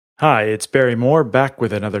Hi, it's Barry Moore back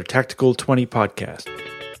with another Tactical 20 podcast.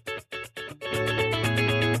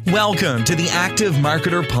 Welcome to the Active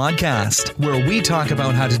Marketer Podcast, where we talk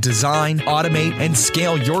about how to design, automate, and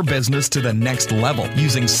scale your business to the next level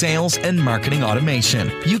using sales and marketing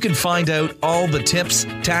automation. You can find out all the tips,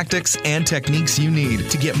 tactics, and techniques you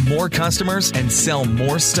need to get more customers and sell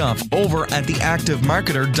more stuff over at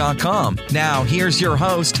theactivemarketer.com. Now, here's your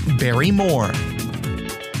host, Barry Moore.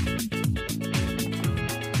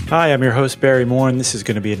 Hi, I'm your host, Barry Moore, and this is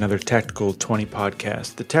going to be another Tactical 20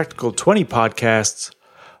 podcast. The Tactical 20 podcasts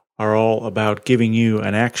are all about giving you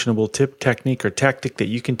an actionable tip, technique, or tactic that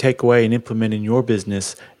you can take away and implement in your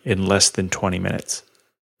business in less than 20 minutes.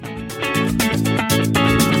 All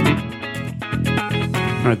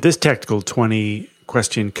right, this Tactical 20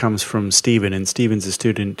 question comes from Steven, and Steven's a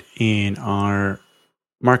student in our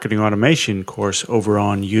marketing automation course over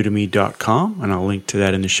on udemy.com, and I'll link to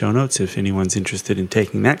that in the show notes if anyone's interested in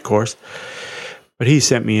taking that course. But he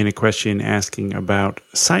sent me in a question asking about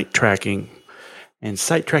site tracking. And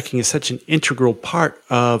site tracking is such an integral part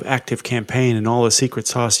of ActiveCampaign and all the secret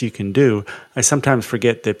sauce you can do. I sometimes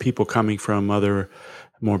forget that people coming from other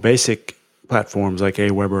more basic platforms like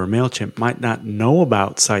Aweber or MailChimp might not know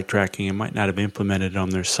about site tracking and might not have implemented it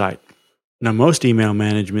on their site. Now, most email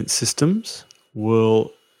management systems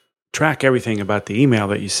will track everything about the email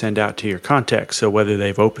that you send out to your contacts. So whether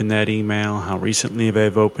they've opened that email, how recently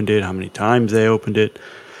they've opened it, how many times they opened it.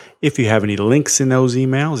 If you have any links in those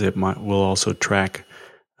emails, will also track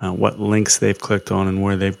what links they've clicked on and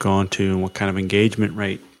where they've gone to and what kind of engagement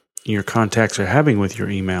rate your contacts are having with your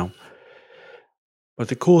email. But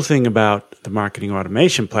the cool thing about the marketing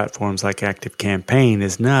automation platforms like ActiveCampaign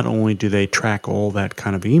is not only do they track all that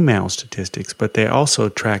kind of email statistics, but they also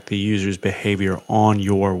track the user's behavior on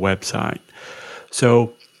your website.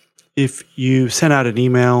 So if you send out an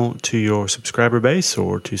email to your subscriber base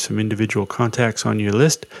or to some individual contacts on your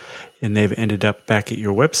list and they've ended up back at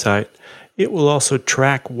your website, it will also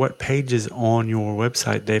track what pages on your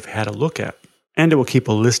website they've had a look at. And it will keep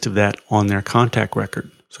a list of that on their contact record.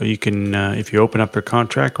 So you can, if you open up their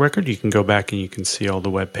contact record, you can go back and you can see all the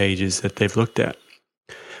web pages that they've looked at.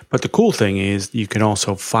 But the cool thing is you can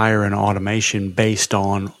also fire an automation based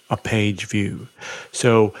on a page view.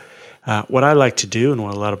 So what I like to do and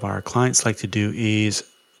what a lot of our clients like to do is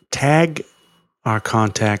tag our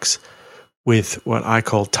contacts with what I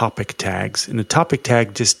call topic tags. And a topic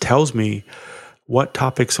tag just tells me what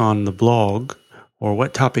topics on the blog or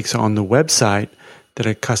what topics on the website that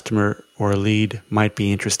a customer or a lead might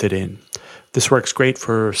be interested in. This works great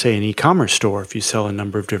for, say, an e-commerce store. If you sell a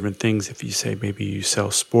number of different things, if you say maybe you sell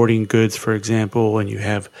sporting goods, for example, and you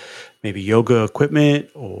have maybe yoga equipment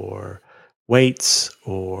or weights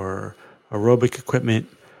or aerobic equipment,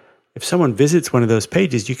 if someone visits one of those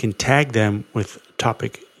pages, you can tag them with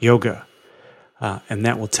topic yoga. And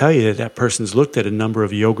that will tell you that that person's looked at a number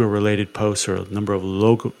of yoga-related posts or a number of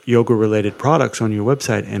yoga-related products on your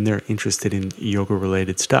website, and they're interested in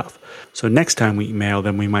yoga-related stuff. So next time we email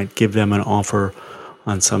them, we might give them an offer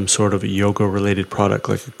on some sort of a yoga-related product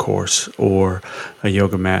like a course or a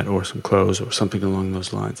yoga mat or some clothes or something along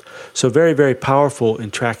those lines. So very, very powerful in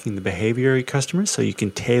tracking the behavior of your customers, so you can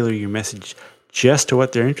tailor your message just to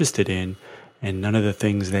what they're interested in and none of the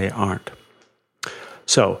things they aren't.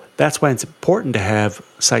 So that's why it's important to have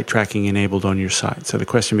site tracking enabled on your site. So the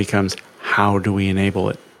question becomes, how do we enable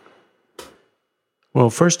it? Well,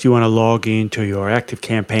 first you want to log into your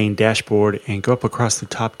ActiveCampaign dashboard and go up across the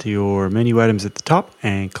top to your menu items at the top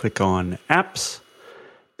and click on Apps.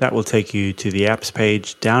 That will take you to the Apps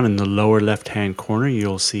page. Down in the lower left-hand corner,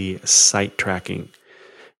 you'll see Site Tracking.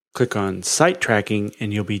 Click on Site Tracking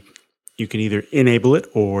and you can either enable it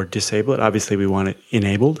or disable it. Obviously, we want it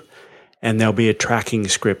enabled. And there'll be a tracking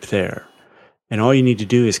script there. And all you need to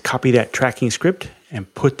do is copy that tracking script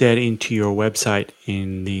and put that into your website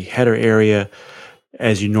in the header area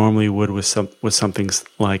as you normally would with something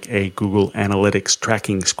like a Google Analytics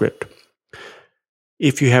tracking script.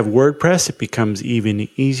 If you have WordPress, it becomes even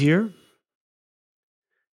easier.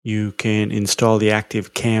 You can install the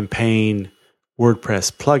ActiveCampaign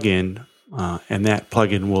WordPress plugin, and that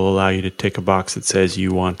plugin will allow you to tick a box that says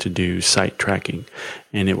you want to do site tracking,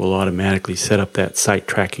 and it will automatically set up that site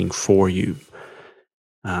tracking for you.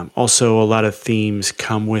 Also, a lot of themes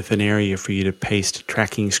come with an area for you to paste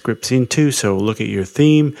tracking scripts into. So look at your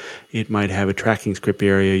theme. It might have a tracking script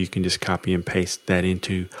area. You can just copy and paste that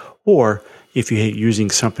into. Or if you're using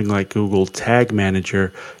something like Google Tag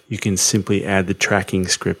Manager, you can simply add the tracking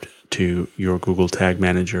script to your Google Tag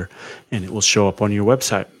Manager, and it will show up on your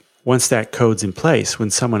website. Once that code's in place,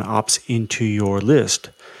 when someone opts into your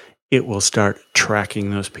list, it will start tracking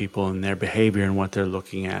those people and their behavior and what they're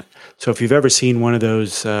looking at. So if you've ever seen one of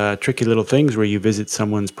those tricky little things where you visit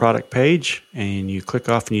someone's product page and you click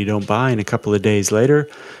off and you don't buy, and a couple of days later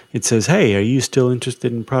it says, hey, are you still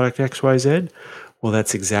interested in product XYZ? Well,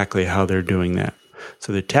 that's exactly how they're doing that.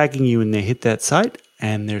 So they're tagging you when they hit that site,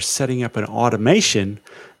 and they're setting up an automation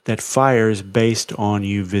that fires based on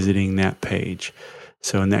you visiting that page.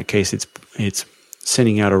 So in that case, it's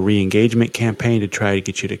sending out a re-engagement campaign to try to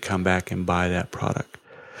get you to come back and buy that product.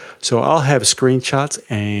 So I'll have screenshots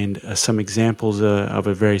and some examples of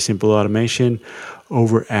a very simple automation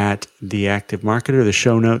over at The Active Marketer. The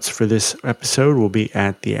show notes for this episode will be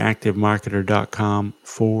at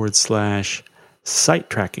theactivemarketer.com/site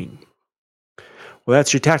tracking. Well,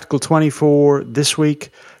 that's your Tactical 20 for this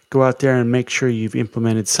week. Go out there and make sure you've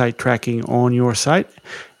implemented site tracking on your site.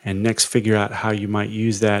 And next, figure out how you might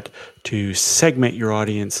use that to segment your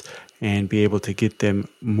audience and be able to get them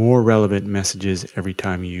more relevant messages every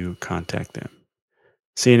time you contact them.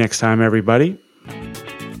 See you next time, everybody.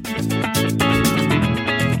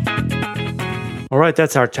 All right,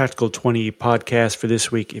 that's our Tactical 20 podcast for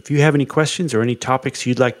this week. If you have any questions or any topics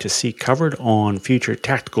you'd like to see covered on future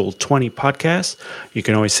Tactical 20 podcasts, you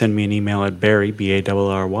can always send me an email at Barry,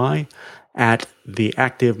 B-A-R-R-Y, at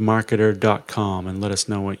theactivemarketer.com and let us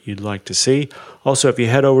know what you'd like to see. Also, if you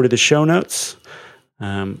head over to the show notes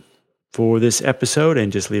for this episode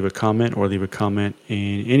and just leave a comment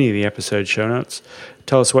in any of the episode show notes,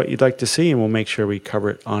 tell us what you'd like to see and we'll make sure we cover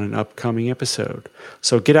it on an upcoming episode.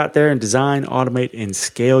 So get out there and design, automate, and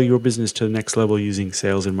scale your business to the next level using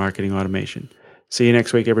sales and marketing automation. See you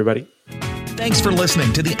next week, everybody. Thanks for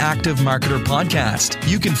listening to the Active Marketer Podcast.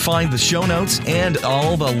 You can find the show notes and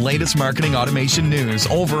all the latest marketing automation news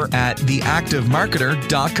over at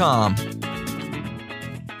theactivemarketer.com.